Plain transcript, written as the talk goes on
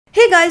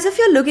Hey guys, if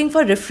you're looking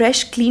for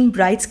refreshed, clean,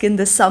 bright skin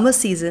this summer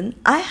season,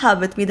 I have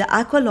with me the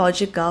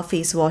Aqualogica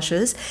face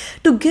washes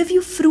to give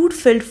you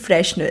fruit-filled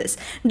freshness.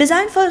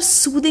 Designed for a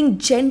soothing,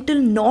 gentle,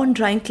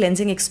 non-drying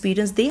cleansing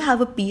experience, they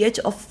have a pH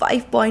of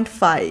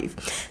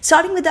 5.5.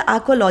 Starting with the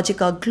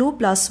Aqualogica Glow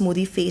Plus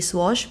Smoothie Face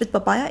Wash with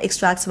papaya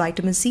extracts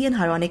vitamin C and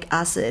hyaluronic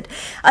acid.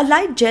 A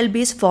light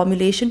gel-based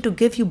formulation to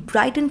give you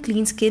bright and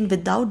clean skin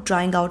without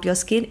drying out your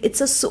skin.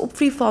 It's a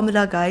soap-free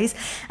formula, guys,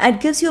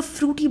 and gives you a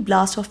fruity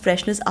blast of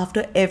freshness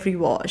after every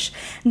wash.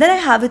 Then I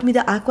have with me the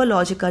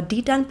Aqualogica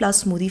Detan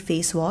Plus Smoothie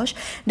Face Wash,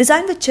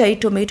 designed with cherry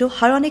tomato,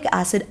 hyaluronic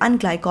acid and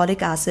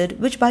glycolic acid,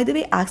 which by the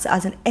way acts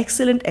as an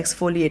excellent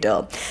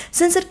exfoliator.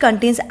 Since it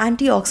contains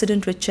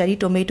antioxidant rich cherry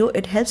tomato,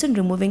 it helps in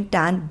removing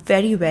tan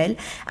very well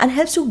and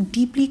helps to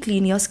deeply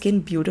clean your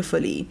skin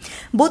beautifully.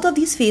 Both of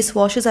these face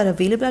washes are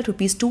available at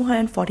Rs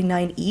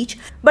 249 each,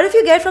 but if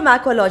you get from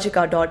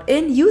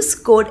aqualogica.in, use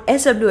code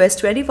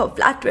SWS20 for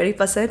flat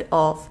 20%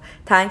 off.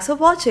 Thanks for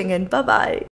watching and bye bye.